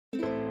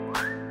Oh,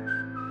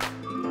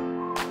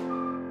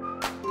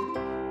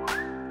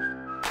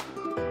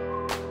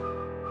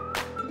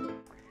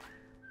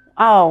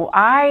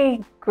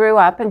 I grew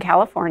up in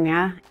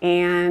California,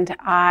 and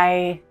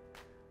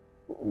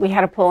we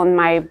had a pool in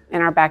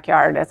our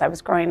backyard as I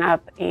was growing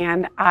up,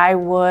 and I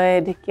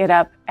would get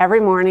up every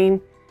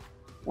morning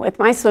with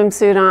my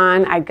swimsuit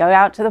on. I'd go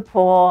out to the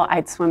pool,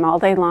 I'd swim all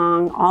day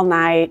long, all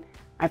night.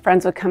 My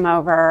friends would come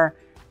over,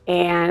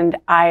 and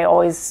I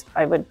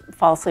would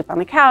fall asleep on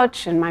the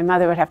couch, and my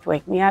mother would have to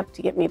wake me up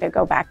to get me to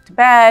go back to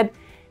bed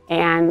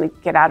and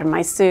get out of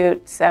my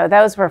suit. So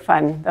those were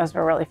fun. Those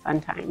were really fun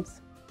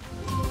times.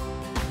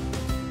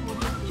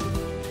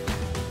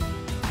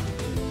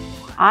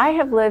 I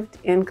have lived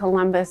in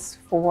Columbus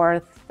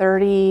for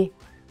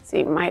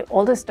my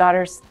oldest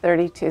daughter's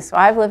 32, so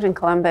I've lived in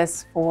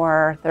Columbus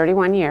for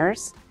 31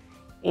 years,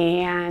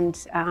 and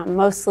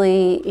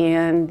mostly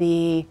in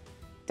the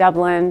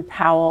Dublin,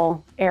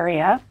 Powell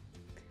area,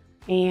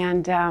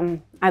 and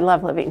I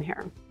love living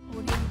here.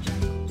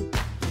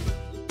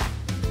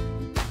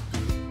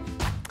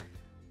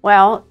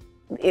 Well,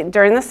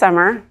 during the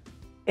summer,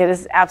 it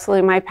is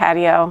absolutely my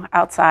patio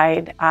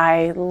outside.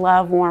 I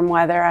love warm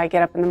weather. I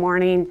get up in the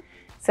morning,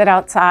 sit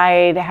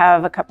outside,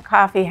 have a cup of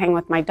coffee, hang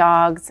with my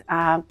dogs.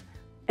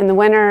 In the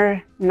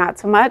winter, not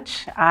so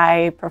much.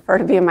 I prefer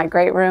to be in my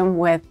great room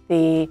with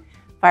the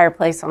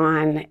fireplace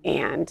on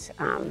and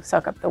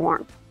soak up the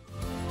warmth.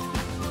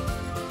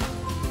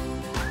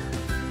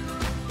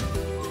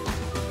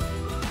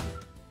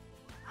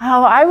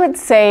 Oh, I would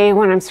say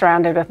when I'm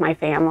surrounded with my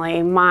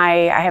family.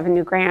 I have a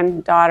new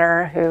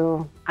granddaughter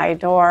who I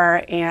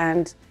adore,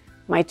 and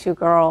my two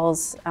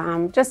girls,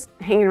 just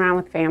hanging around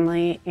with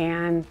family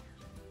and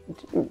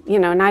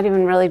not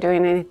even really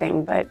doing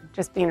anything, but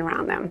just being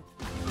around them.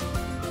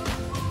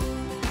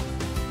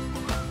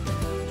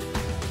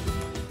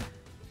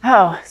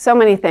 Oh, so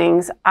many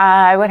things.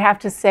 I would have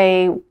to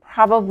say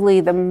probably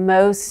the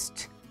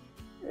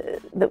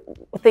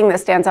thing that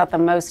stands out the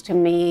most to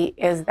me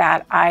is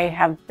that I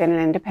have been an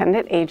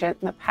independent agent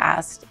in the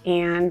past,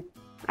 and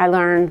I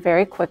learned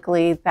very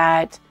quickly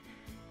that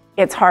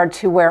it's hard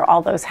to wear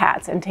all those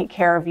hats and take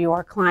care of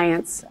your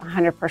clients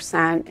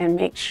 100% and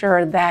make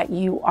sure that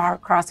you are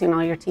crossing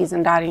all your T's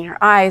and dotting your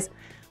I's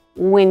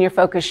when your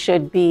focus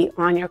should be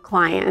on your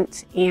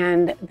client.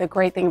 And the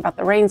great thing about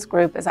the Rains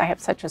Group is I have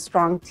such a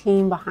strong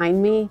team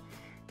behind me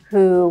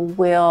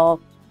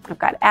I've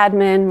got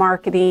admin,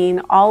 marketing,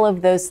 all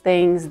of those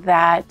things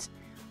that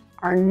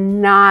are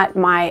not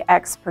my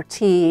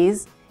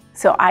expertise.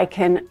 So I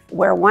can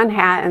wear one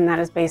hat, and that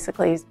is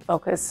basically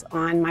focus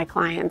on my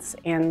clients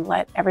and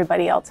let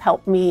everybody else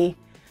help me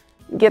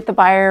get the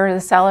buyer or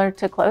the seller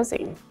to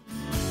closing.